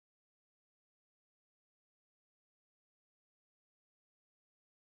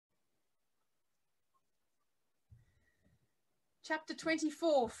chapter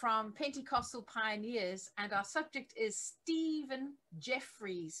 24 from Pentecostal Pioneers, and our subject is Stephen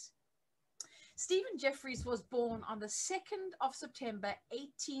Jeffries. Stephen Jeffries was born on the 2nd of September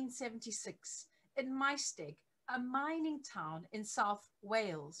 1876 in Maesteg, a mining town in South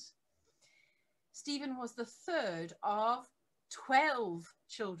Wales. Stephen was the third of 12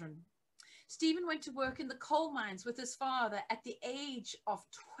 children. Stephen went to work in the coal mines with his father at the age of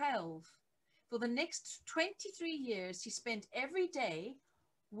 12. For the next 23 years, he spent every day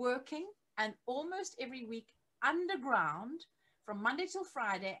working and almost every week underground from Monday till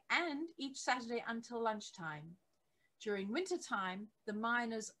Friday and each Saturday until lunchtime. During winter time, the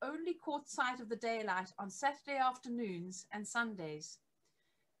miners only caught sight of the daylight on Saturday afternoons and Sundays.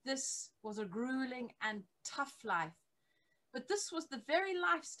 This was a grueling and tough life, but this was the very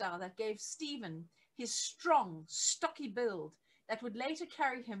lifestyle that gave Stephen his strong, stocky build that would later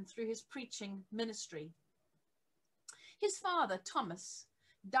carry him through his preaching ministry. His father, Thomas,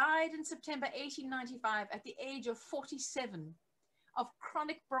 died in September 1895 at the age of 47 of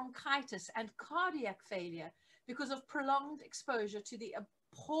chronic bronchitis and cardiac failure because of prolonged exposure to the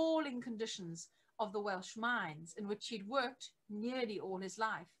appalling conditions of the Welsh mines in which he'd worked nearly all his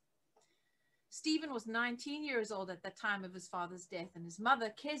life. Stephen was 19 years old at the time of his father's death, and his mother,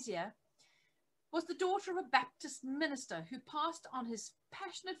 Kezia, was the daughter of a Baptist minister who passed on his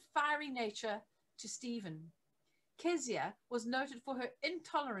passionate, fiery nature to Stephen. Kezia was noted for her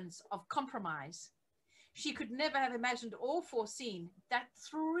intolerance of compromise. She could never have imagined or foreseen that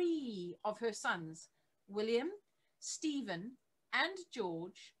 3 of her sons, William, Stephen, and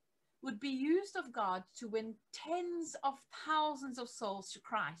George, would be used of God to win tens of thousands of souls to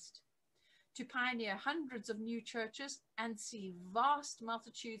Christ, to pioneer hundreds of new churches and see vast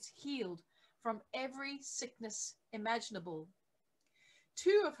multitudes healed from every sickness imaginable.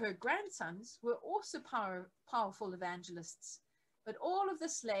 2 of her grandsons were also powerful evangelists, but all of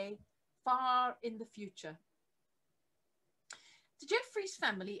this lay far in the future. The Jeffries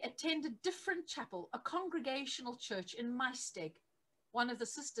family attended Different Chapel, a congregational church in Maesteg. One of the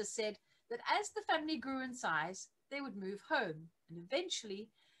sisters said that as the family grew in size, they would move home, and eventually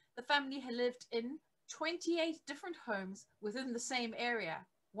the family had lived in 28 different homes within the same area.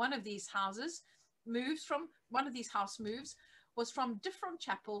 One of these house moves was from Different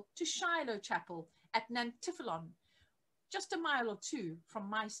Chapel to Shiloh Chapel at Nantiffilon, just a mile or 2 from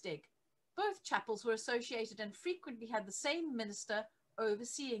Maesteg. Both chapels were associated and frequently had the same minister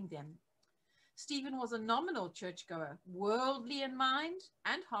overseeing them. Stephen was a nominal churchgoer, worldly in mind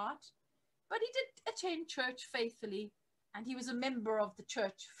and heart, but he did attend church faithfully, and he was a member of the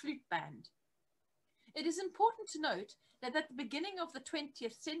church flute band. It is important to note that at the beginning of the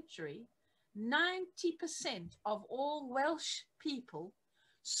 20th century, 90% of all Welsh people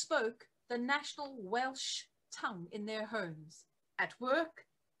spoke the national Welsh tongue in their homes, at work,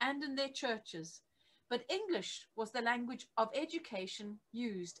 and in their churches, but English was the language of education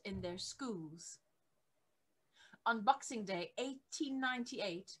used in their schools. On Boxing Day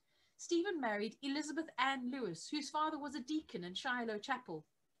 1898, Stephen married Elizabeth Ann Lewis, whose father was a deacon in Shiloh Chapel.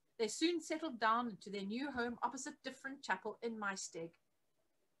 They soon settled down into their new home opposite Different Chapel in Maesteg.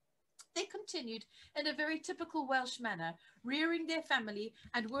 They continued in a very typical Welsh manner, rearing their family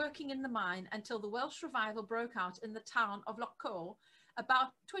and working in the mine until the Welsh revival broke out in the town of Lochcoe, about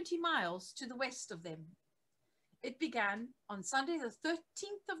 20 miles to the west of them. It began on Sunday the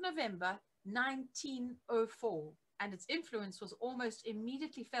 13th of November 1904, and its influence was almost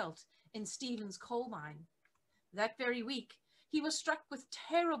immediately felt in Stephen's coal mine. That very week, he was struck with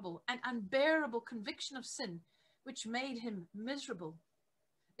terrible and unbearable conviction of sin, which made him miserable.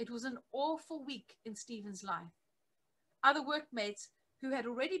 It was an awful week in Stephen's life. Other workmates who had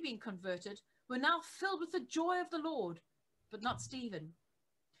already been converted were now filled with the joy of the Lord, but not Stephen.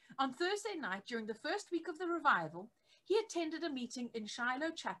 On Thursday night, during the first week of the revival, he attended a meeting in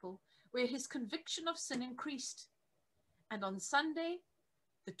Shiloh Chapel where his conviction of sin increased. And on Sunday,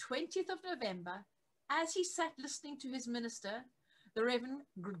 the 20th of November, as he sat listening to his minister, the Reverend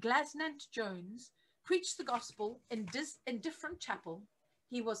Glasnant Jones, preach the gospel in Different Chapel,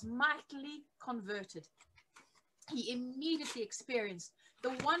 he was mightily converted. He immediately experienced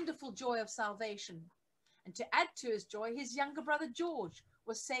the wonderful joy of salvation. And to add to his joy, his younger brother George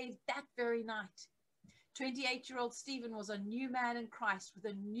was saved that very night. 28-year-old Stephen was a new man in Christ with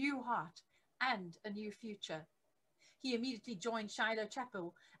a new heart and a new future. He immediately joined Shiloh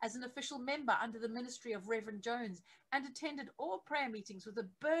Chapel as an official member under the ministry of Reverend Jones and attended all prayer meetings with a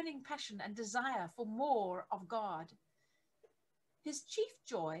burning passion and desire for more of God. His chief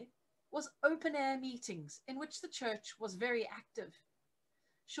joy was open-air meetings in which the church was very active.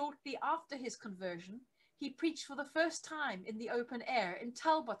 Shortly after his conversion, he preached for the first time in the open air in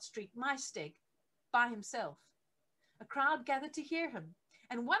Talbot Street, Maesteg, by himself. A crowd gathered to hear him,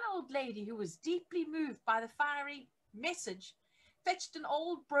 and one old lady who was deeply moved by the fiery message fetched an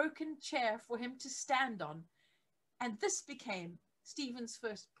old broken chair for him to stand on, and this became Stephen's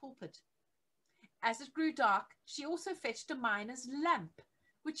first pulpit. As it grew dark, she also fetched a miner's lamp,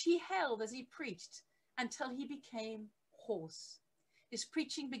 which he held as he preached until he became hoarse. His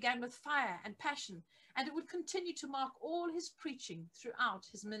preaching began with fire and passion, and it would continue to mark all his preaching throughout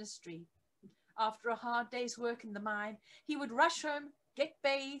his ministry. After a hard day's work in the mine, he would rush home, get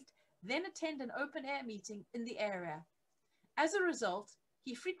bathed, then attend an open-air meeting in the area. As a result,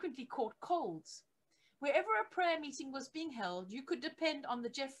 he frequently caught colds. Wherever a prayer meeting was being held, you could depend on the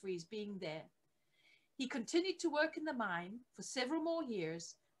Jeffreys being there. He continued to work in the mine for several more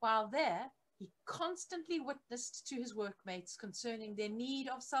years. While there, he constantly witnessed to his workmates concerning their need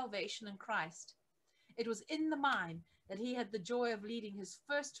of salvation in Christ. It was in the mine that he had the joy of leading his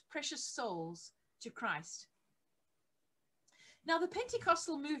first precious souls to Christ. Now, the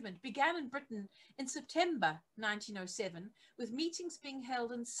Pentecostal movement began in Britain in September 1907, with meetings being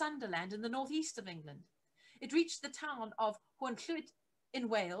held in Sunderland in the northeast of England. It reached the town of Llwynllwyd in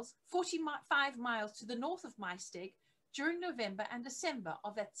Wales, 45 miles to the north of Maesteg, during November and December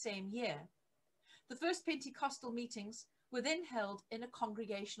of that same year. The first Pentecostal meetings were then held in a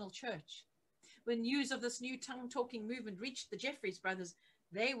congregational church. When news of this new tongue-talking movement reached the Jeffreys brothers,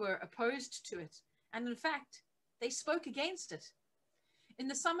 they were opposed to it, and in fact, they spoke against it. In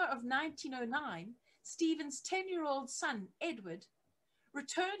the summer of 1909, Stephen's 10-year-old son, Edward,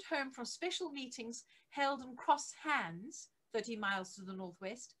 returned home from special meetings held in Cross Hands, 30 miles to the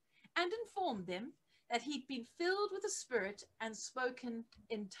northwest, and informed them that he'd been filled with the Spirit and spoken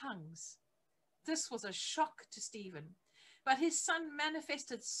in tongues. This was a shock to Stephen, but his son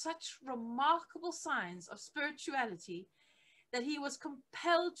manifested such remarkable signs of spirituality that he was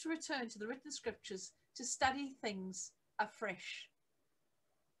compelled to return to the written scriptures to study things afresh.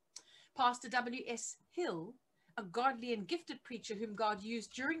 Pastor W.S. Hill, a godly and gifted preacher whom God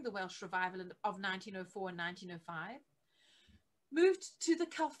used during the Welsh revival of 1904 and 1905, moved to the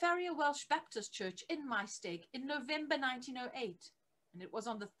Calfaria Welsh Baptist Church in Maesteg in November 1908, and it was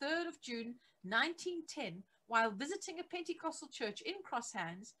on the 3rd of June 1910, while visiting a Pentecostal church in Cross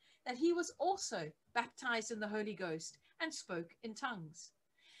Hands, that he was also baptized in the Holy Ghost and spoke in tongues.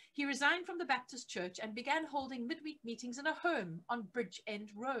 He resigned from the Baptist church and began holding midweek meetings in a home on Bridge End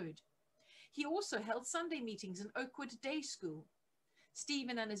Road. He also held Sunday meetings in Oakwood Day School.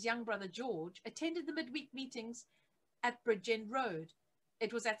 Stephen and his young brother George attended the midweek meetings at Bridge End Road.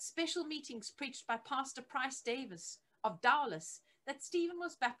 It was at special meetings preached by Pastor Price Davis of Dowlais that Stephen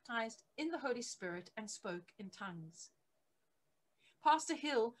was baptized in the Holy Spirit and spoke in tongues. Pastor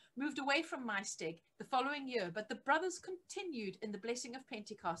Hill moved away from Maesteg the following year, but the brothers continued in the blessing of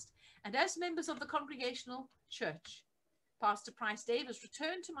Pentecost, and as members of the Congregational Church, Pastor Price Davis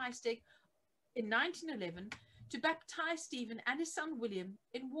returned to Maesteg in 1911 to baptize Stephen and his son William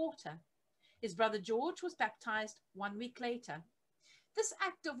in water. His brother George was baptized 1 week later. This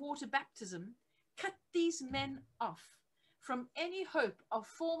act of water baptism cut these men off from any hope of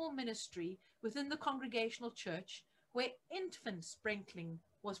formal ministry within the Congregational Church, where infant sprinkling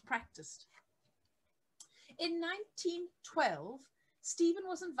was practiced. In 1912, Stephen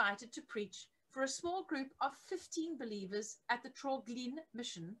was invited to preach for a small group of 15 believers at the Troglin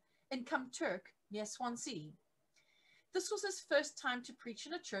Mission in Cumturk near Swansea. This was his first time to preach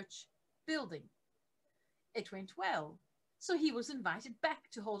in a church building. It went well, so he was invited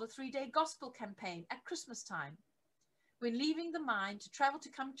back to hold a 3-day gospel campaign at Christmas time. When leaving the mine to travel to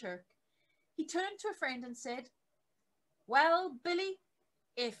Cumturk, he turned to a friend and said, "Well, Billy,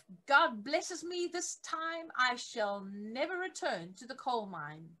 if God blesses me this time, I shall never return to the coal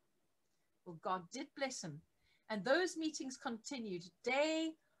mine." Well, God did bless him, and those meetings continued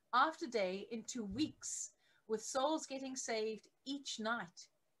day after day into weeks, with souls getting saved each night.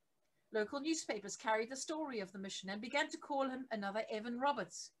 Local newspapers carried the story of the mission and began to call him another Evan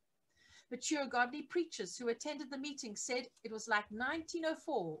Roberts. Mature godly preachers who attended the meeting said it was like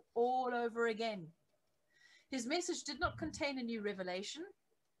 1904 all over again. His message did not contain a new revelation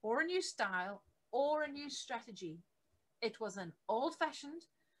or a new style or a new strategy. It was an old-fashioned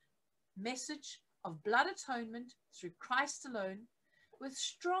message of blood atonement through Christ alone, with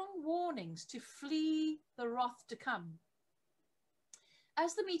strong warnings to flee the wrath to come.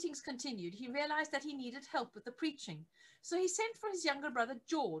 As the meetings continued, he realized that he needed help with the preaching, so he sent for his younger brother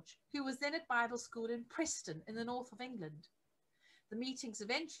George, who was then at Bible school in Preston in the north of England. The meetings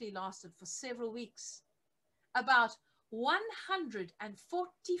eventually lasted for several weeks. About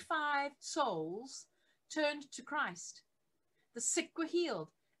 145 souls turned to Christ. The sick were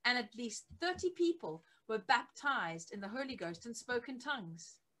healed, and at least 30 people were baptized in the Holy Ghost and spoke in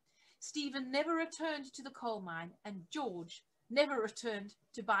tongues. Stephen never returned to the coal mine, and George never returned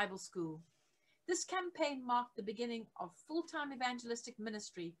to Bible school. This campaign marked the beginning of full-time evangelistic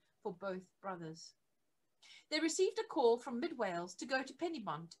ministry for both brothers. They received a call from mid-Wales to go to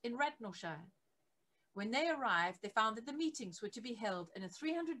Pennybont in Radnorshire. When they arrived, they found that the meetings were to be held in a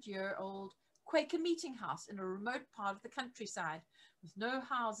 300-year-old Quaker meeting house in a remote part of the countryside, with no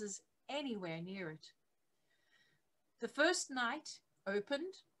houses anywhere near it. The first night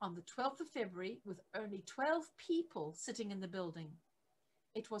opened on the 12th of February with only 12 people sitting in the building.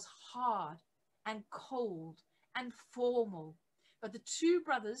 It was hard and cold and formal, but the two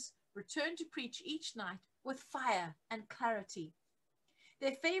brothers returned to preach each night with fire and clarity.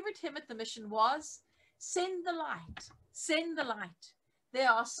 Their favorite hymn at the mission was, "Send the light, send the light. There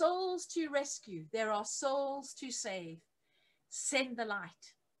are souls to rescue, there are souls to save. Send the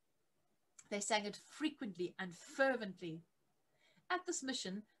light." They sang it frequently and fervently. At this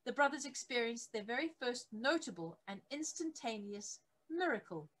mission, the brothers experienced their very first notable and instantaneous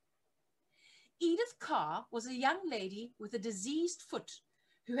miracle. Edith Carr was a young lady with a diseased foot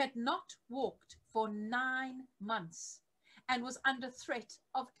who had not walked for 9 months and was under threat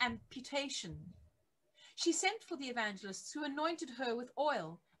of amputation. She sent for the evangelists, who anointed her with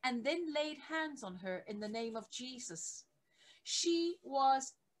oil and then laid hands on her in the name of Jesus. She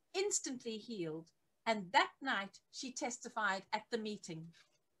was instantly healed, and that night she testified at the meeting.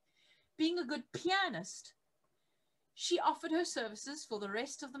 Being a good pianist, she offered her services for the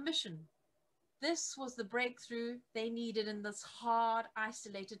rest of the mission. This was the breakthrough they needed in this hard,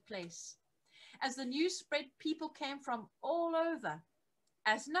 isolated place. As the news spread, people came from all over.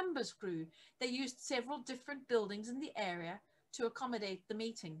 As numbers grew, they used several different buildings in the area to accommodate the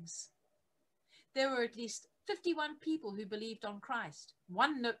meetings. There were at least 51 people who believed on Christ.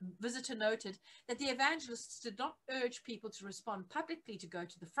 One visitor noted that the evangelists did not urge people to respond publicly, to go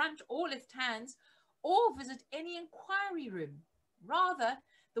to the front or lift hands or visit any inquiry room. Rather,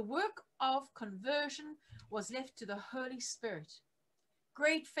 the work of conversion was left to the Holy Spirit.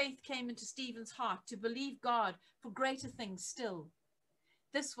 Great faith came into Stephen's heart to believe God for greater things still.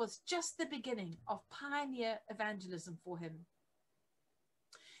 This was just the beginning of pioneer evangelism for him.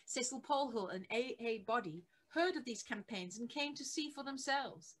 Cecil Polhill and A.A. Body heard of these campaigns and came to see for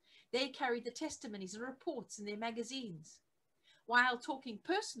themselves. They carried the testimonies and reports in their magazines. While talking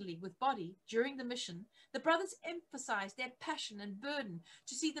personally with Body during the mission, the brothers emphasized their passion and burden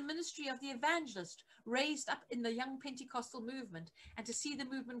to see the ministry of the evangelist raised up in the young Pentecostal movement and to see the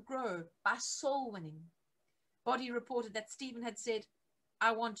movement grow by soul winning. Body reported that Stephen had said,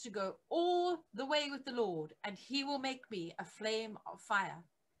 "I want to go all the way with the Lord, and he will make me a flame of fire."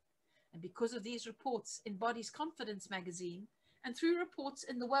 And because of these reports in Body's Confidence magazine, and through reports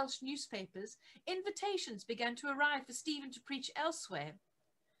in the Welsh newspapers, invitations began to arrive for Stephen to preach elsewhere.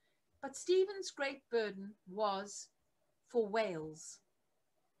 But Stephen's great burden was for Wales.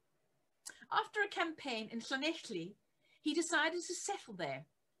 After a campaign in Llanelli, he decided to settle there.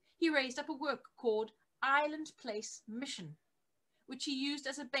 He raised up a work called Island Place Mission, which he used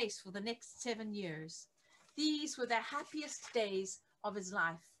as a base for the next 7 years. These were the happiest days of his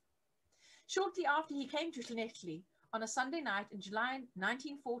life. Shortly after he came to Llanelli, on a Sunday night in July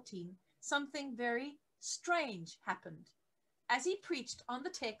 1914, something very strange happened. As he preached on the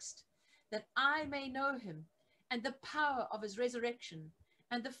text, "that I may know him and the power of his resurrection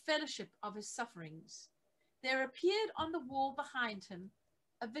and the fellowship of his sufferings," there appeared on the wall behind him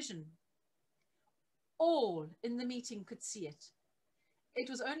a vision. All in the meeting could see it. It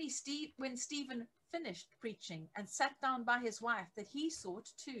was only when Stephen finished preaching and sat down by his wife that he saw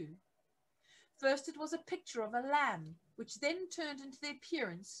it too. First, it was a picture of a lamb, which then turned into the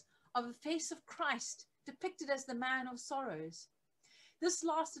appearance of a face of Christ, depicted as the man of sorrows. This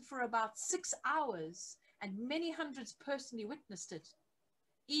lasted for about 6 hours, and many hundreds personally witnessed it.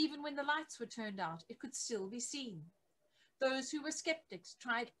 Even when the lights were turned out, it could still be seen. Those who were skeptics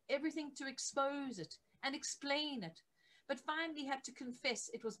tried everything to expose it and explain it, but finally had to confess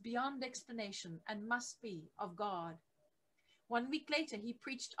it was beyond explanation and must be of God. 1 week later, he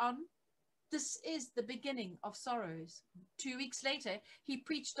preached on "This is the beginning of sorrows." 2 weeks later, he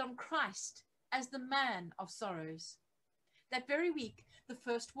preached on Christ as the man of sorrows. That very week, the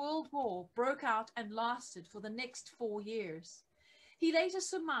First World War broke out and lasted for the next 4 years. He later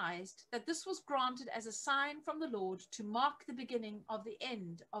surmised that this was granted as a sign from the Lord to mark the beginning of the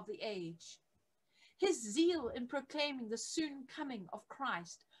end of the age. His zeal in proclaiming the soon coming of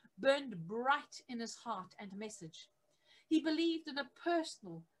Christ burned bright in his heart and message. He believed in a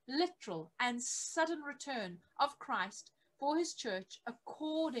personal, literal and sudden return of Christ for his church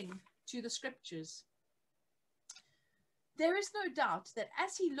according to the scriptures. There is no doubt that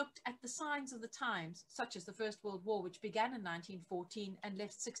as he looked at the signs of the times, such as the First World War, which began in 1914 and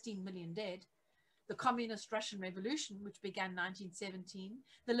left 16 million dead, the Communist Russian Revolution, which began in 1917,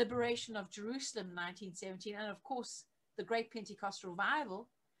 the liberation of Jerusalem in 1917, and of course, the Great Pentecostal Revival,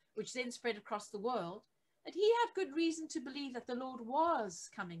 which then spread across the world, that he had good reason to believe that the Lord was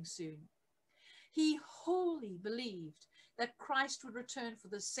coming soon. He wholly believed that Christ would return for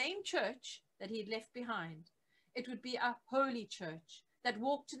the same church that he had left behind. It would be a holy church that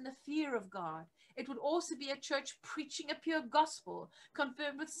walked in the fear of God. It would also be a church preaching a pure gospel,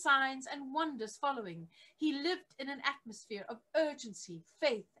 confirmed with signs and wonders following. He lived in an atmosphere of urgency,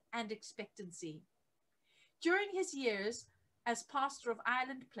 faith, and expectancy. During his years as pastor of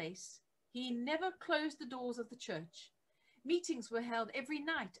Island Place, he never closed the doors of the church. Meetings were held every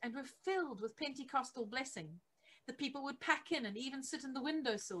night and were filled with Pentecostal blessing. The people would pack in and even sit in the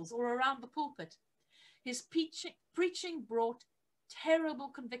windowsills or around the pulpit. His preaching brought terrible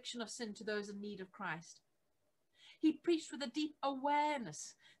conviction of sin to those in need of Christ. He preached with a deep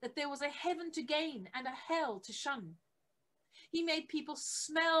awareness that there was a heaven to gain and a hell to shun. He made people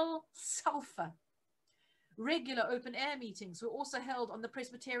smell sulfur. Regular open-air meetings were also held on the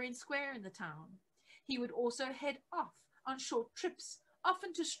Presbyterian Square in the town. He would also head off on short trips,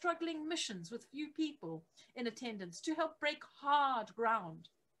 often to struggling missions with few people in attendance, to help break hard ground.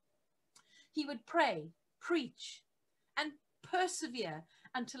 He would pray, preach, and persevere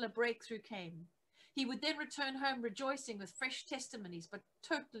until a breakthrough came. He would then return home rejoicing with fresh testimonies, but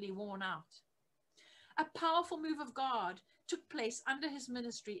totally worn out. A powerful move of God took place under his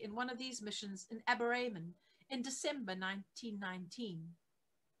ministry in one of these missions in Aberraman in December 1919.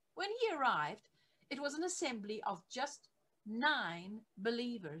 When he arrived, it was an assembly of just 9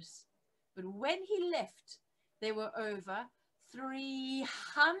 believers. But when he left, there were over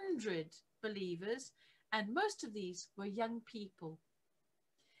 300 believers, and most of these were young people.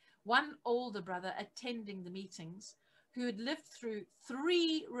 One older brother attending the meetings, who had lived through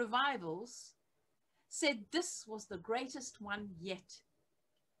 3 revivals, said this was the greatest one yet.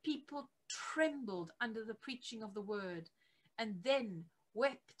 People trembled under the preaching of the word and then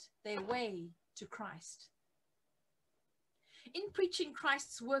wept their way to Christ. In preaching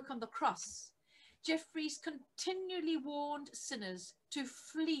Christ's work on the cross, Jeffreys continually warned sinners to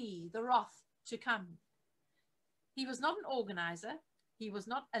flee the wrath to come. He was not an organizer. He was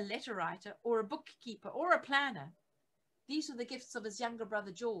not a letter writer or a bookkeeper or a planner. These were the gifts of his younger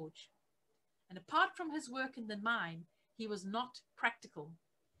brother George. And apart from his work in the mine, he was not practical.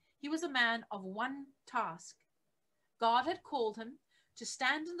 He was a man of one task. God had called him to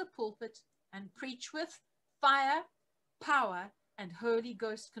stand in the pulpit and preach with fire, power, and Holy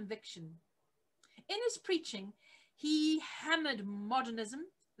Ghost conviction. In his preaching, he hammered modernism,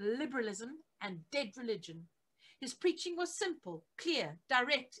 liberalism, and dead religion. His preaching was simple, clear,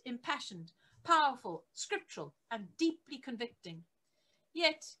 direct, impassioned, powerful, scriptural, and deeply convicting.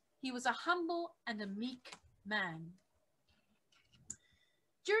 Yet, he was a humble and a meek man.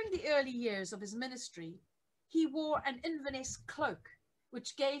 During the early years of his ministry, he wore an Inverness cloak,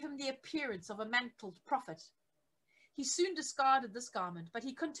 which gave him the appearance of a mantled prophet. He soon discarded this garment, but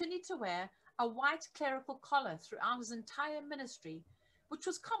he continued to wear a white clerical collar throughout his entire ministry, which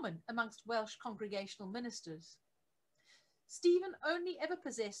was common amongst Welsh congregational ministers. Stephen only ever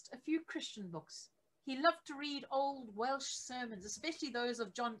possessed a few Christian books. He loved to read old Welsh sermons, especially those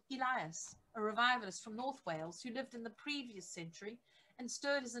of John Elias, a revivalist from North Wales who lived in the previous century and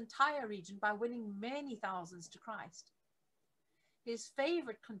stirred his entire region by winning many thousands to Christ. His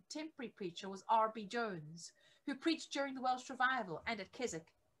favourite contemporary preacher was R.B. Jones, who preached during the Welsh Revival and at Keswick.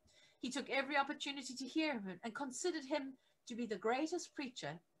 He took every opportunity to hear him and considered him to be the greatest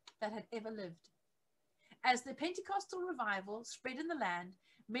preacher that had ever lived. As the Pentecostal revival spread in the land,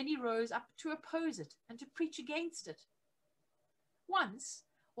 many rose up to oppose it and to preach against it. Once,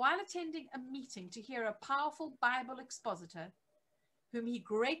 while attending a meeting to hear a powerful Bible expositor, whom he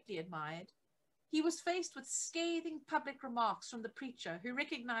greatly admired, he was faced with scathing public remarks from the preacher, who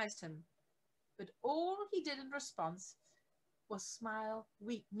recognized him. But all he did in response was smile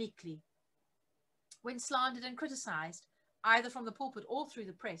meekly. When slandered and criticized, either from the pulpit or through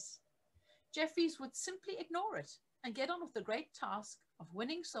the press, Jeffreys would simply ignore it and get on with the great task of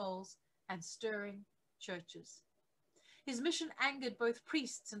winning souls and stirring churches. His mission angered both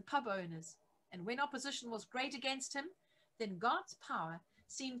priests and pub owners, and when opposition was great against him, then God's power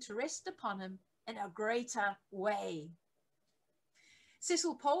seemed to rest upon him in a greater way.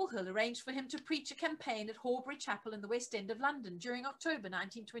 Cecil Polhill arranged for him to preach a campaign at Horbury Chapel in the West End of London during October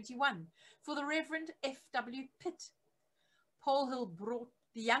 1921 for the Reverend F.W. Pitt. Polhill brought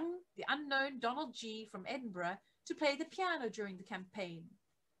the unknown Donald G. from Edinburgh to play the piano during the campaign.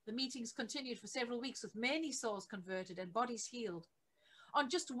 The meetings continued for several weeks with many souls converted and bodies healed.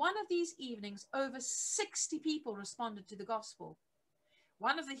 On just one of these evenings, over 60 people responded to the gospel.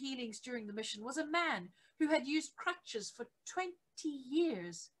 One of the healings during the mission was a man who had used crutches for 20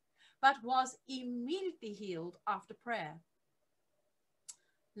 years, but was immediately healed after prayer.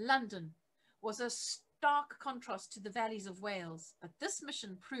 London was a stark contrast to the valleys of Wales, but this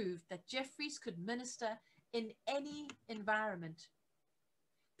mission proved that Jeffreys could minister in any environment.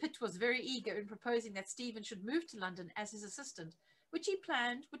 Pitt was very eager in proposing that Stephen should move to London as his assistant, which he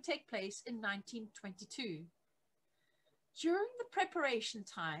planned would take place in 1922. During the preparation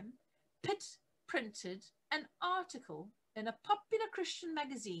time, Pitt printed an article in a popular Christian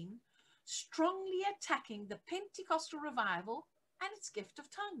magazine strongly attacking the Pentecostal revival and its gift of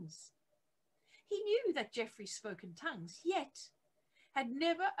tongues. He knew that Jeffreys spoke in tongues, yet had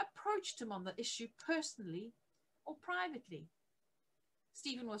never approached him on the issue personally or privately.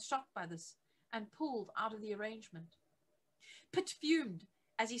 Stephen was shocked by this and pulled out of the arrangement. Pitt fumed,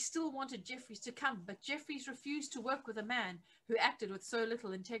 as he still wanted Jeffreys to come, but Jeffreys refused to work with a man who acted with so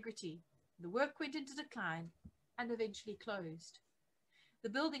little integrity. The work went into decline and eventually closed. The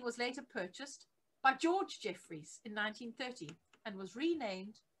building was later purchased by George Jeffreys in 1930 and was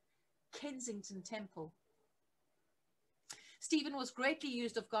renamed Kensington Temple. Stephen was greatly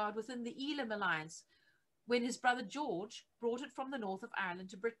used of God within the Elim Alliance when his brother George brought it from the north of Ireland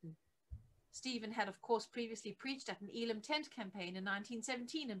to Britain. Stephen had, of course, previously preached at an Elim tent campaign in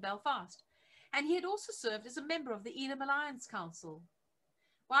 1917 in Belfast, and he had also served as a member of the Elim Alliance Council.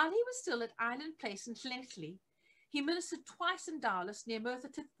 While he was still at Island Place in Llanelli, he ministered twice in Darlas near Merthyr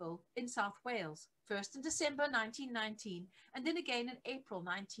Tydfil in South Wales, first in December 1919 and then again in April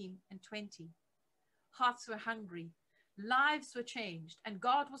 1920. Hearts were hungry, lives were changed, and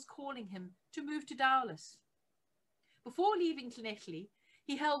God was calling him to move to Darlas. Before leaving Llanelli,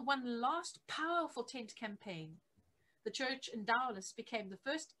 he held one last powerful tent campaign. The church in Darlas became the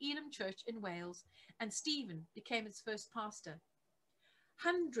first Elim church in Wales, and Stephen became its first pastor.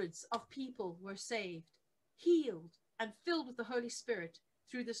 Hundreds of people were saved, healed, and filled with the Holy Spirit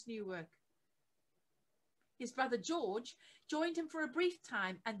through this new work. His brother George joined him for a brief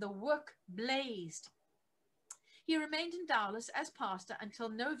time, and the work blazed. He remained in Darlas as pastor until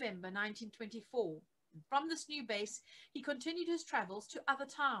November 1924. From this new base, he continued his travels to other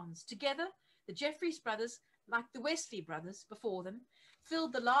towns. Together, the Jeffreys brothers, like the Wesley brothers before them,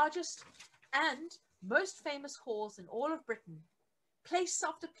 filled the largest and most famous halls in all of Britain. Place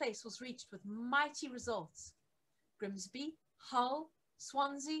after place was reached with mighty results. Grimsby, Hull,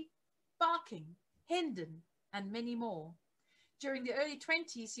 Swansea, Barking, Hendon, and many more. During the early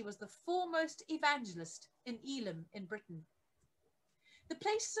 20s, he was the foremost evangelist in Elim in Britain. The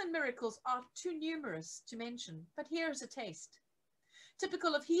places and miracles are too numerous to mention, but here is a taste.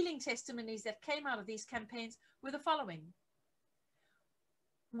 Typical of healing testimonies that came out of these campaigns were the following.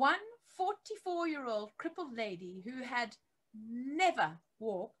 One 44-year-old crippled lady who had never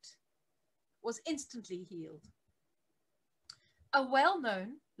walked was instantly healed. A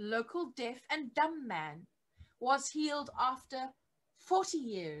well-known local deaf and dumb man was healed after 40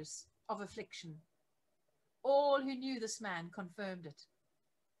 years of affliction. All who knew this man confirmed it.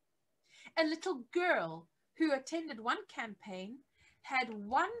 A little girl who attended one campaign had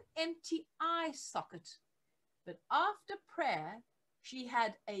one empty eye socket, but after prayer, she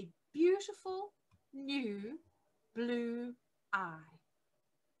had a beautiful new blue eye.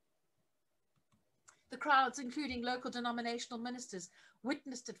 The crowds, including local denominational ministers,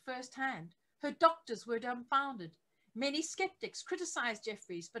 witnessed it firsthand. Her doctors were dumbfounded. Many skeptics criticized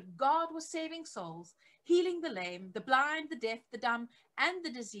Jeffreys, but God was saving souls, healing the lame, the blind, the deaf, the dumb, and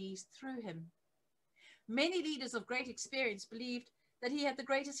the diseased through him. Many leaders of great experience believed that he had the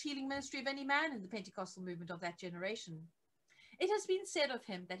greatest healing ministry of any man in the Pentecostal movement of that generation. It has been said of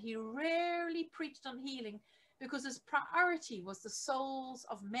him that he rarely preached on healing because his priority was the souls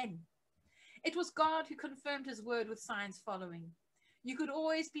of men. It was God who confirmed his word with signs following. You could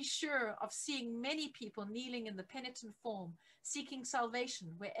always be sure of seeing many people kneeling in the penitent form, seeking salvation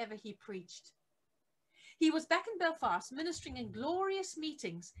wherever he preached. He was back in Belfast ministering in glorious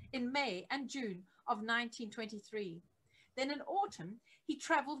meetings in May and June of 1923. Then in autumn, he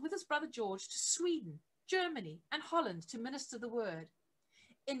travelled with his brother George to Sweden, Germany, and Holland to minister the word.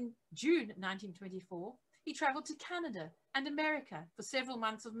 In June 1924, he travelled to Canada and America for several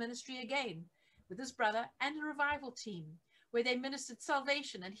months of ministry again with his brother and a revival team, where they ministered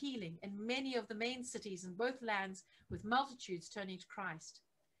salvation and healing in many of the main cities in both lands, with multitudes turning to Christ.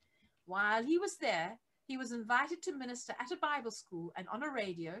 While he was there, he was invited to minister at a Bible school and on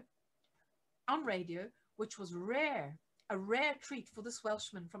radio, which was a rare treat for this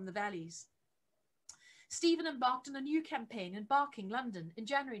Welshman from the valleys. Stephen embarked on a new campaign in Barking, London, in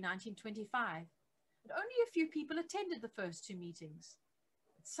January 1925. But only a few people attended the first two meetings.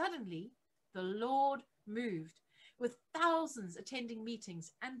 But suddenly, the Lord moved, with thousands attending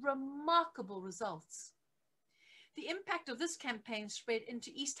meetings and remarkable results. The impact of this campaign spread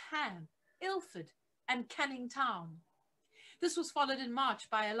into East Ham, Ilford, and Canning Town. This was followed in March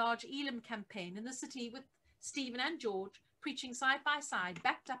by a large Elim campaign in the city, with Stephen and George preaching side by side,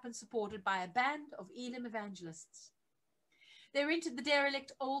 backed up and supported by a band of Elim evangelists. They rented the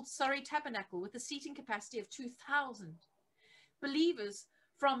derelict old Surrey Tabernacle with a seating capacity of 2,000. Believers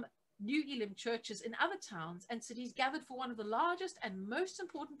from New Elim churches in other towns and cities gathered for one of the largest and most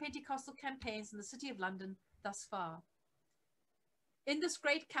important Pentecostal campaigns in the city of London thus far. In this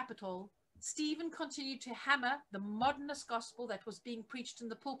great capital, Stephen continued to hammer the modernist gospel that was being preached in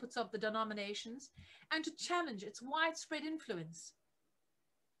the pulpits of the denominations and to challenge its widespread influence.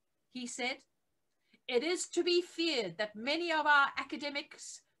 He said, "It is to be feared that many of our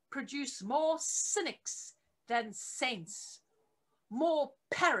academics produce more cynics than saints, more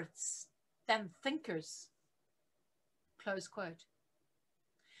parrots than thinkers." Close quote.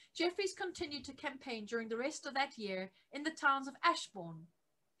 Jeffreys continued to campaign during the rest of that year in the towns of Ashbourne,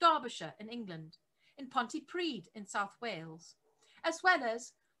 Derbyshire in England, in Pontypridd in South Wales, as well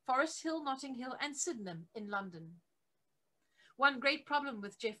as Forest Hill, Notting Hill and Sydenham in London. One great problem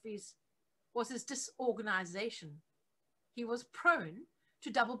with Jeffreys was his disorganization. He was prone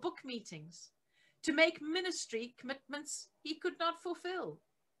to double book meetings, to make ministry commitments he could not fulfill,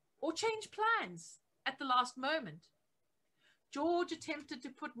 or change plans at the last moment. George attempted to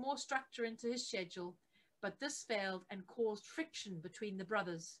put more structure into his schedule, but this failed and caused friction between the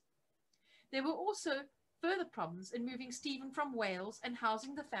brothers. There were also further problems in moving Stephen from Wales and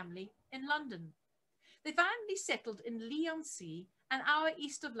housing the family in London. They finally settled in Leigh-on-Sea, an hour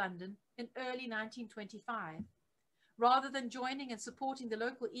east of London, in early 1925. Rather than joining and supporting the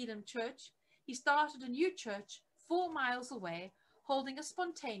local Elim church, he started a new church 4 miles away, holding a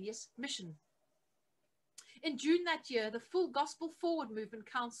spontaneous mission. In June that year, the Full Gospel Forward Movement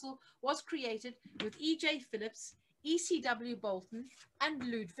Council was created, with E.J. Phillips, E.C.W. Bolton, and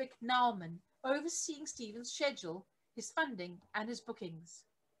Ludwig Naumann overseeing Stephen's schedule, his funding, and his bookings.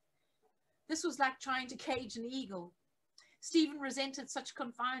 This was like trying to cage an eagle. Stephen resented such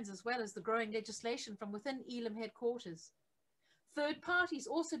confines as well as the growing legislation from within Elim headquarters. Third parties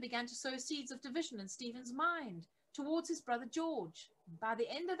also began to sow seeds of division in Stephen's mind towards his brother George. By the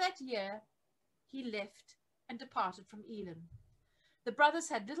end of that year, he left and departed from Elim. The brothers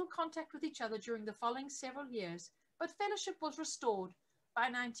had little contact with each other during the following several years, but fellowship was restored by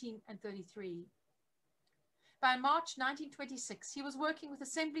 1933. By March 1926, he was working with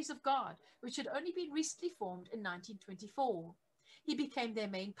Assemblies of God, which had only been recently formed in 1924. He became their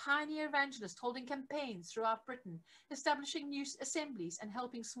main pioneer evangelist, holding campaigns throughout Britain, establishing new assemblies and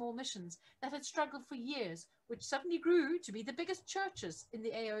helping small missions that had struggled for years, which suddenly grew to be the biggest churches in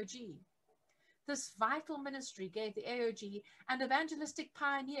the AOG. This vital ministry gave the AOG an evangelistic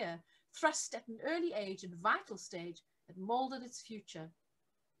pioneer thrust at an early age and vital stage that molded its future.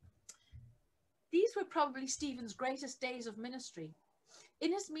 These were probably Stephen's greatest days of ministry.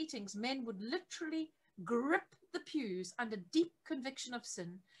 In his meetings, men would literally grip the pews under deep conviction of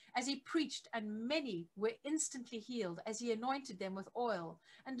sin as he preached, and many were instantly healed as he anointed them with oil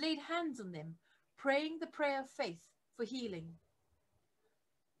and laid hands on them, praying the prayer of faith for healing.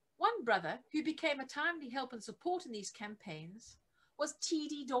 One brother who became a timely help and support in these campaigns was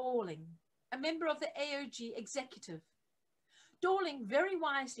T.D. Dorling, a member of the AOG executive. Dorling very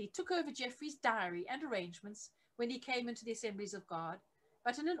wisely took over Jeffreys' diary and arrangements when he came into the Assemblies of God,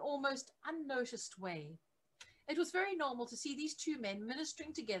 but in an almost unnoticed way. It was very normal to see these two men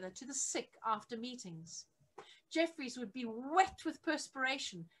ministering together to the sick after meetings. Jeffreys would be wet with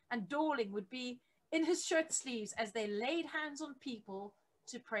perspiration, and Dorling would be in his shirt sleeves as they laid hands on people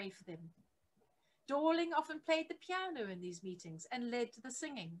to pray for them. Dorling often played the piano in these meetings and led to the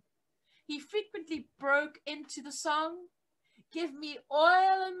singing. He frequently broke into the song, "Give me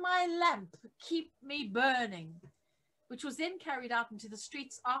oil in my lamp, keep me burning," which was then carried out into the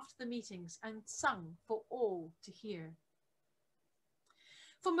streets after the meetings and sung for all to hear.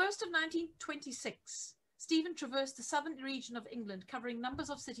 For most of 1926, Stephen traversed the southern region of England, covering numbers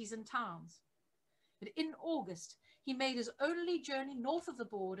of cities and towns. But in August, he made his only journey north of the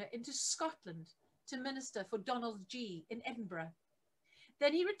border into Scotland to minister for Donald G. in Edinburgh.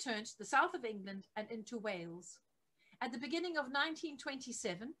 Then he returned to the south of England and into Wales. At the beginning of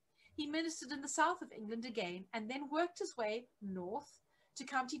 1927, he ministered in the south of England again and then worked his way north to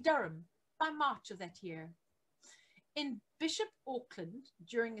County Durham by March of that year. In Bishop Auckland,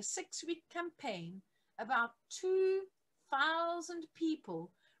 during a 6-week campaign, about 2,000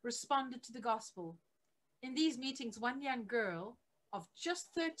 people responded to the gospel. In these meetings, one young girl of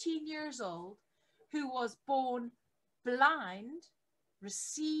just 13 years old, who was born blind,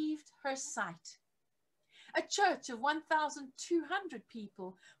 received her sight. A church of 1,200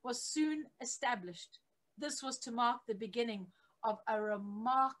 people was soon established. This was to mark the beginning of a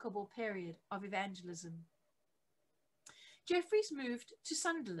remarkable period of evangelism. Jeffreys moved to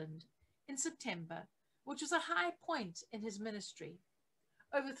Sunderland in September, which was a high point in his ministry.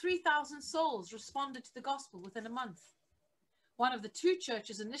 Over 3,000 souls responded to the gospel within a month. One of the 2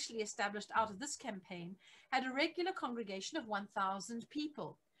 churches initially established out of this campaign had a regular congregation of 1,000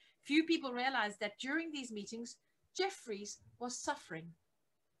 people. Few people realized that during these meetings, Jeffreys was suffering.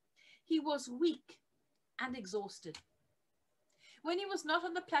 He was weak and exhausted. When he was not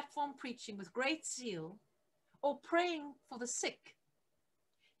on the platform preaching with great zeal or praying for the sick,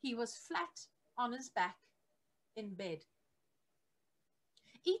 he was flat on his back in bed.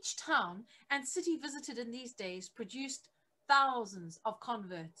 Each town and city visited in these days produced thousands of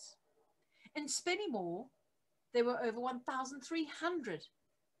converts. In Spennymoor, there were over 1,300.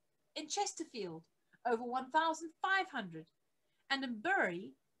 In Chesterfield, over 1,500. And in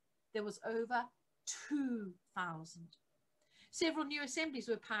Bury, there was over 2,000. Several new assemblies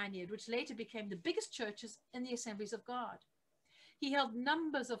were pioneered, which later became the biggest churches in the Assemblies of God. He held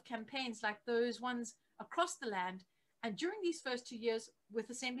numbers of campaigns like those ones across the land, and during these first 2 years with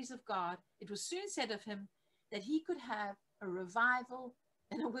Assemblies of God, it was soon said of him that he could have a revival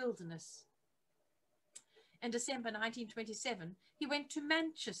in a wilderness. In December 1927, he went to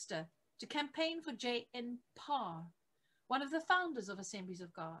Manchester to campaign for J.N. Parr, one of the founders of Assemblies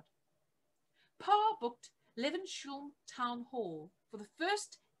of God. Parr booked Levenshulme Town Hall. For the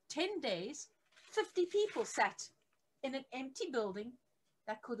first 10 days, 50 people sat in an empty building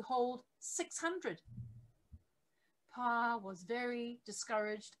that could hold 600. Parr was very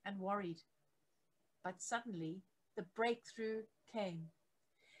discouraged and worried, but suddenly the breakthrough came.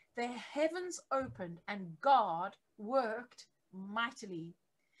 The heavens opened and God worked mightily.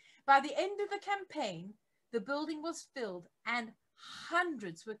 By the end of the campaign, the building was filled and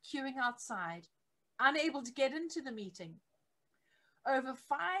hundreds were queuing outside, unable to get into the meeting. Over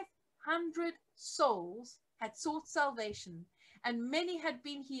 500 souls had sought salvation, and many had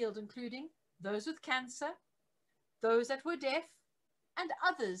been healed, including those with cancer, those that were deaf, and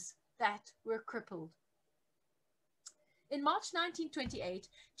others that were crippled. In March 1928,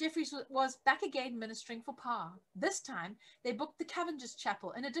 Jeffreys was back again ministering for Parr. This time, they booked the Cavendish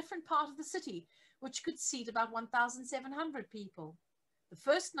Chapel in a different part of the city, which could seat about 1,700 people. The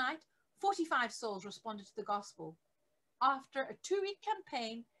first night, 45 souls responded to the gospel. After a 2-week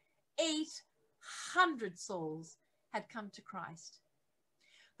campaign, 800 souls had come to Christ.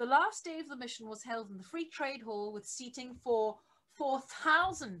 The last day of the mission was held in the Free Trade Hall with seating for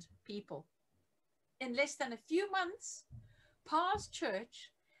 4,000 people. In less than a few months, Parr's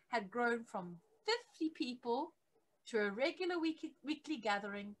church had grown from 50 people to a regular weekly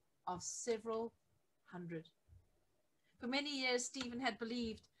gathering of several hundred. For many years, Stephen had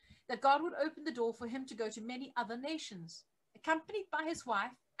believed that God would open the door for him to go to many other nations. Accompanied by his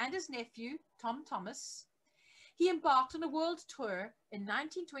wife and his nephew, Tom Thomas, he embarked on a world tour in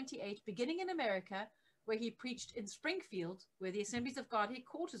 1928, beginning in America, where he preached in Springfield, where the Assemblies of God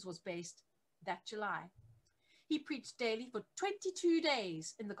headquarters was based, that July. He preached daily for 22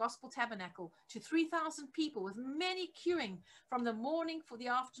 days in the Gospel Tabernacle to 3,000 people, with many queuing from the morning for the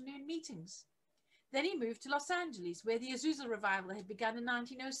afternoon meetings. Then he moved to Los Angeles, where the Azusa revival had begun in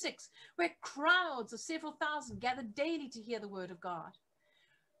 1906, where crowds of several thousand gathered daily to hear the word of God.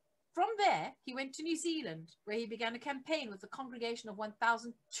 From there, he went to New Zealand, where he began a campaign with a congregation of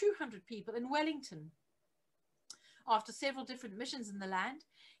 1,200 people in Wellington. After several different missions in the land,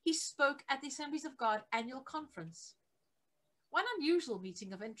 he spoke at the Assemblies of God annual conference. One unusual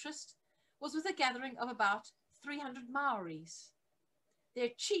meeting of interest was with a gathering of about 300 Maoris. Their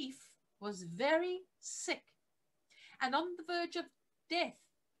chief was very sick and on the verge of death.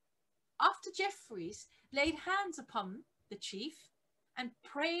 After Jeffreys laid hands upon the chief and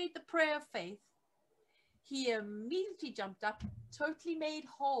prayed the prayer of faith, he immediately jumped up, totally made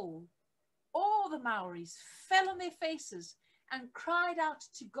whole. All the Maoris fell on their faces and cried out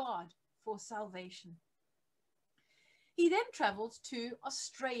to God for salvation. He then traveled to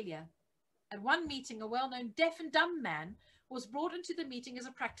Australia, At one meeting, a well-known deaf and dumb man was brought into the meeting as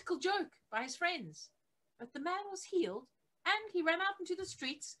a practical joke by his friends. But the man was healed, and he ran out into the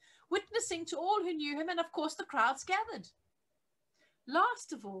streets, witnessing to all who knew him, and of course the crowds gathered.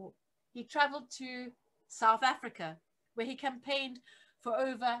 Last of all, he traveled to South Africa, where he campaigned for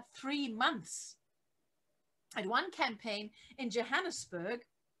over 3 months. At one campaign in Johannesburg,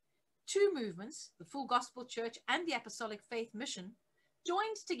 2 movements, the Full Gospel Church and the Apostolic Faith Mission,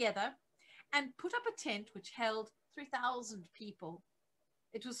 joined together and put up a tent which held 3,000 people.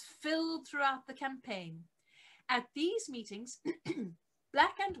 It was filled throughout the campaign. At these meetings,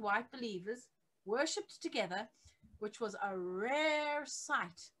 black and white believers worshipped together, which was a rare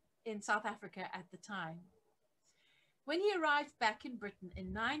sight in South Africa at the time. When he arrived back in Britain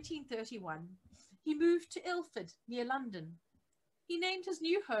in 1931, he moved to Ilford, near London. He named his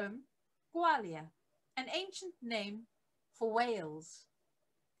new home Gwalior, an ancient name for Wales.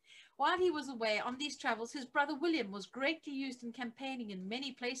 While he was away on these travels, his brother William was greatly used in campaigning in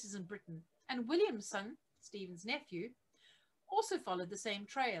many places in Britain, and William's son, Stephen's nephew, also followed the same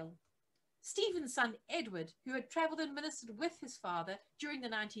trail. Stephen's son Edward, who had travelled and ministered with his father during the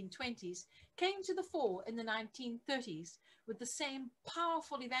 1920s, came to the fore in the 1930s with the same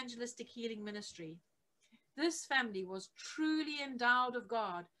powerful evangelistic healing ministry. This family was truly endowed of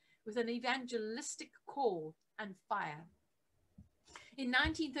God with an evangelistic call and fire. In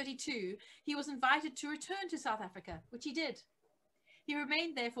 1932, he was invited to return to South Africa, which he did. He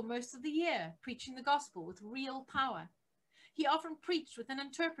remained there for most of the year, preaching the gospel with real power. He often preached with an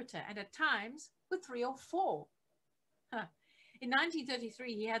interpreter and at times with 3 or 4. In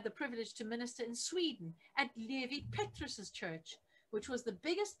 1933, he had the privilege to minister in Sweden at Levi Petrus's church, which was the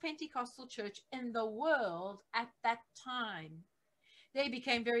biggest Pentecostal church in the world at that time. They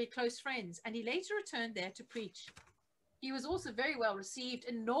became very close friends, and he later returned there to preach. He was also very well received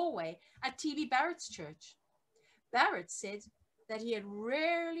in Norway at T.B. Barrett's church. Barrett said that he had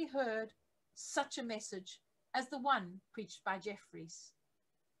rarely heard such a message as the one preached by Jeffries.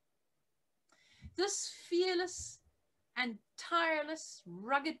 This fearless and tireless,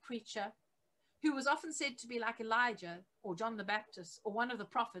 rugged preacher, who was often said to be like Elijah or John the Baptist or one of the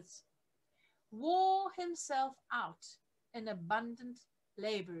prophets, wore himself out in abundant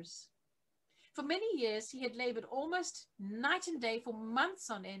labors. For many years, he had labored almost night and day for months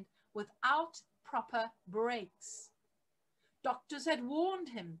on end without proper breaks. Doctors had warned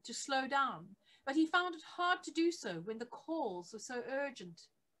him to slow down, but he found it hard to do so when the calls were so urgent.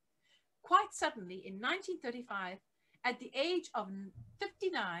 Quite suddenly, in 1935, at the age of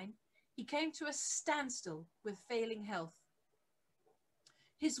 59, he came to a standstill with failing health.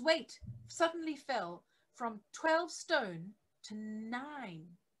 His weight suddenly fell from 12 stone to 9.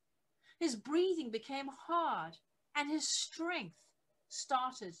 His breathing became hard and his strength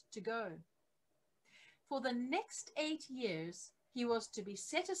started to go. For the next 8 years, he was to be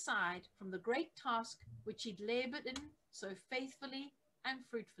set aside from the great task which he'd labored in so faithfully and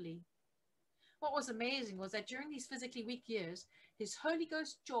fruitfully. What was amazing was that during these physically weak years, his Holy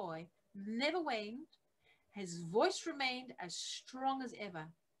Ghost joy never waned, his voice remained as strong as ever,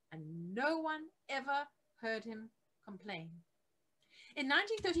 and no one ever heard him complain. In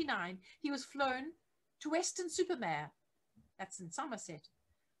 1939, he was flown to Weston-super-Mare, that's in Somerset,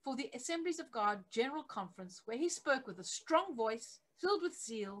 for the Assemblies of God General Conference, where he spoke with a strong voice, filled with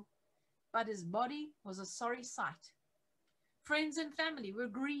zeal, but his body was a sorry sight. Friends and family were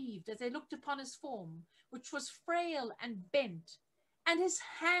grieved as they looked upon his form, which was frail and bent, and his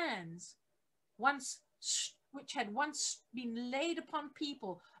hands, which had once been laid upon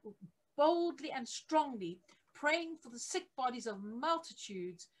people boldly and strongly, praying for the sick bodies of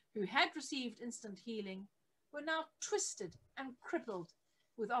multitudes who had received instant healing, were now twisted and crippled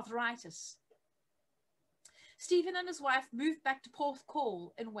with arthritis. Stephen and his wife moved back to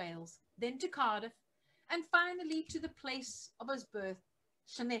Porthcawl in Wales, then to Cardiff, and finally to the place of his birth,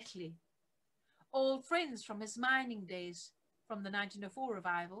 Llanelli. Old friends from his mining days, from the 1904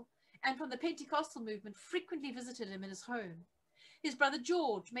 revival, and from the Pentecostal movement frequently visited him in his home. His brother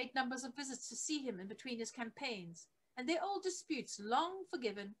George made numbers of visits to see him in between his campaigns, and their old disputes, long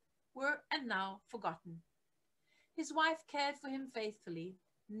forgiven, were and now forgotten. His wife cared for him faithfully,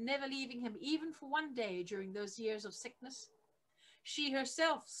 never leaving him even for one day during those years of sickness. She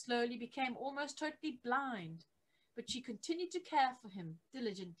herself slowly became almost totally blind, but she continued to care for him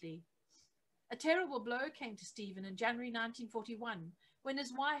diligently. A terrible blow came to Stephen in January 1941 when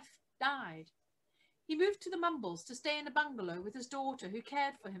his wife died. He moved to the Mumbles to stay in a bungalow with his daughter, who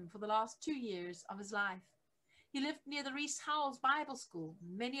cared for him for the last 2 years of his life. He lived near the Rees Howells Bible School.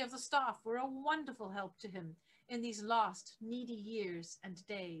 Many of the staff were a wonderful help to him in these last needy years and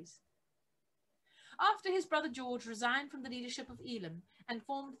days. After his brother George resigned from the leadership of Elim and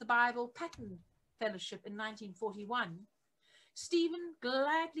formed the Bible Pattern Fellowship in 1941, Stephen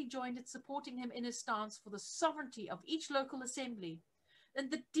gladly joined it, supporting him in his stance for the sovereignty of each local assembly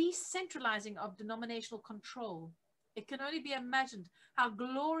and the decentralizing of denominational control. It can only be imagined how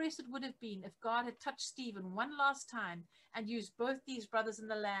glorious it would have been if God had touched Stephen one last time and used both these brothers in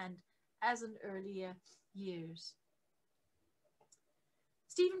the land as in earlier years.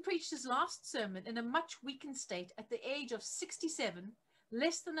 Stephen preached his last sermon in a much weakened state at the age of 67,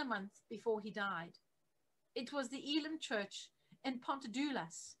 less than a month before he died. It was the Elim Church in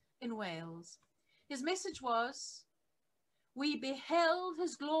Pontarddulais in Wales. His message was, "We beheld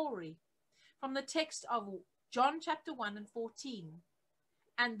his glory," from the text of John chapter 1 and 14,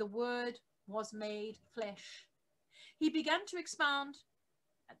 "and the word was made flesh." He began to expound,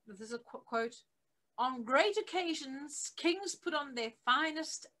 this is a quote, "On great occasions, kings put on their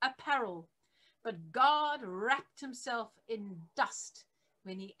finest apparel, but God wrapped himself in dust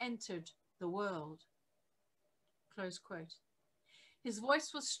when he entered the world." Close quote. His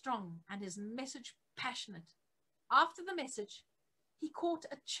voice was strong and his message passionate. After the message, he caught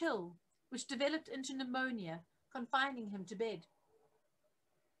a chill, which developed into pneumonia, confining him to bed.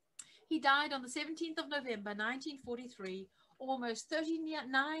 He died on the 17th of November, 1943, almost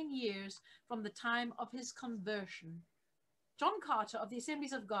 39 years from the time of his conversion. John Carter of the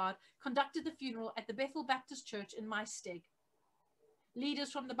Assemblies of God conducted the funeral at the Bethel Baptist Church in Maesteg.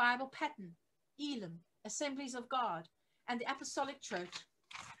 Leaders from the Bible Pattern, Elim, Assemblies of God, and the Apostolic Church,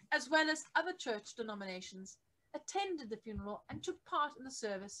 as well as other church denominations, attended the funeral and took part in the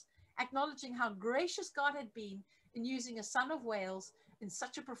service, acknowledging how gracious God had been in using a son of Wales in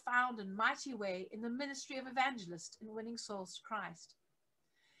such a profound and mighty way in the ministry of Evangelist in winning souls to Christ.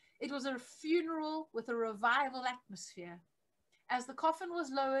 It was a funeral with a revival atmosphere. As the coffin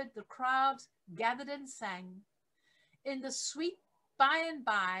was lowered, the crowd gathered and sang, "In the sweet by and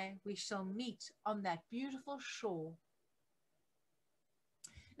by we shall meet on that beautiful shore."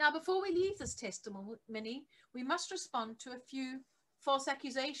 Now, before we leave this testimony, we must respond to a few false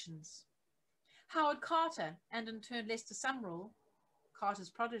accusations. Howard Carter, and in turn Lester Sumrall, Carter's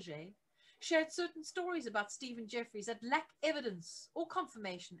protege, shared certain stories about Stephen Jeffreys that lack evidence or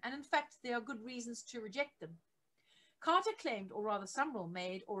confirmation, and in fact there are good reasons to reject them. Carter claimed, or rather Sumrall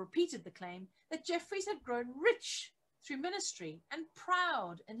made or repeated the claim, that Jeffreys had grown rich through ministry and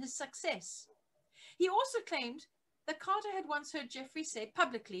proud in his success. He also claimed that Carter had once heard Jeffreys say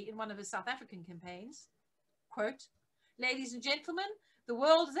publicly in one of his South African campaigns, quote, "Ladies and gentlemen, the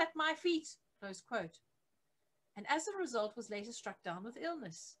world is at my feet," close quote, and as a result was later struck down with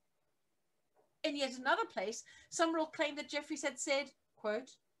illness. In yet another place, Sumrall claimed that Jeffreys had said,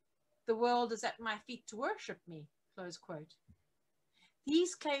 quote, "The world is at my feet to worship me," close quote.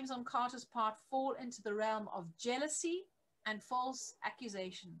 These claims on Carter's part fall into the realm of jealousy and false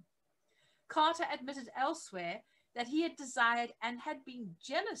accusation. Carter admitted elsewhere that he had desired and had been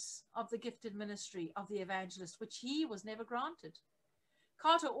jealous of the gifted ministry of the evangelist, which he was never granted.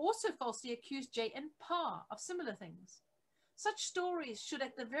 Carter also falsely accused J.N. Parr of similar things. Such stories should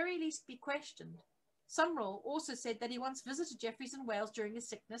at the very least be questioned. Sumrall also said that he once visited Jeffreys in Wales during his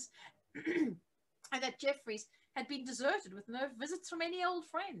sickness and that Jeffreys had been deserted with no visits from any old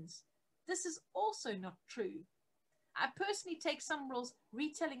friends. This is also not true. I personally take Sumrall's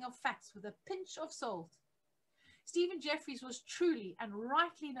retelling of facts with a pinch of salt. Stephen Jeffreys was truly and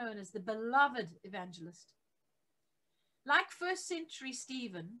rightly known as the beloved evangelist. Like first century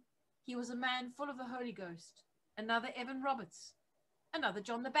Stephen, he was a man full of the Holy Ghost, another Evan Roberts, another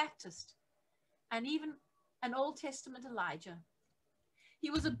John the Baptist, and even an Old Testament Elijah.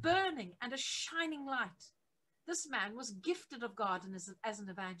 He was a burning and a shining light. This man was gifted of God as an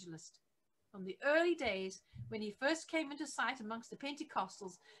evangelist. From the early days, when he first came into sight amongst the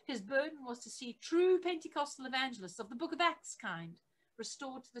Pentecostals, his burden was to see true Pentecostal evangelists of the Book of Acts kind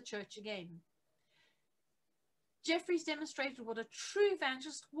restored to the church again. Jeffreys demonstrated what a true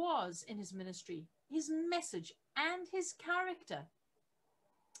evangelist was in his ministry, his message, and his character.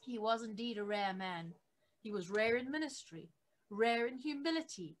 He was indeed a rare man. He was rare in ministry, rare in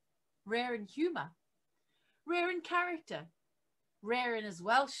humility, rare in humor, rare in character, rare in his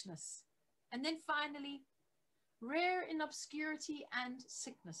Welshness, and then finally, rare in obscurity and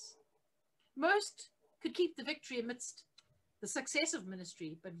sickness. Most could keep the victory amidst the success of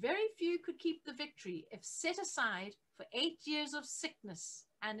ministry, but very few could keep the victory if set aside for 8 years of sickness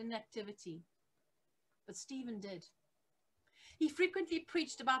and inactivity. But Stephen did. He frequently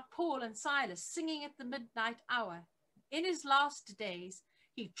preached about Paul and Silas singing at the midnight hour. In his last days,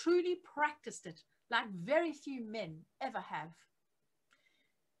 he truly practiced it like very few men ever have.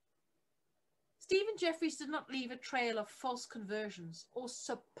 Stephen Jeffries did not leave a trail of false conversions or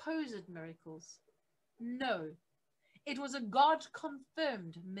supposed miracles. No, it was a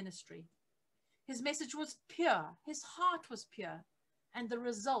God-confirmed ministry. His message was pure, his heart was pure, and the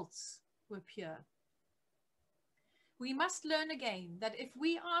results were pure. We must learn again that if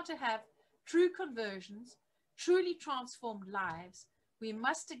we are to have true conversions, truly transformed lives, we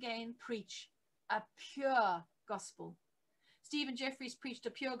must again preach a pure gospel. Stephen Jeffries preached a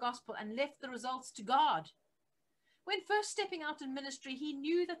pure gospel and left the results to God. When first stepping out in ministry, he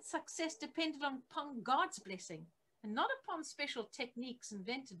knew that success depended upon God's blessing and not upon special techniques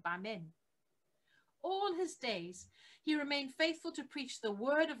invented by men. All his days, he remained faithful to preach the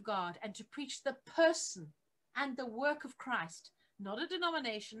word of God and to preach the person and the work of Christ, not a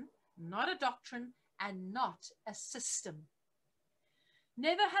denomination, not a doctrine, and not a system.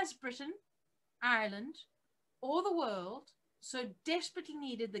 Never has Britain, Ireland, or the world so desperately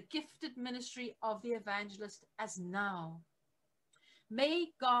needed the gifted ministry of the evangelist as now. May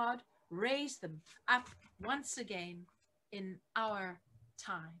God raise them up once again in our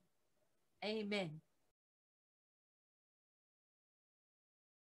time. Amen.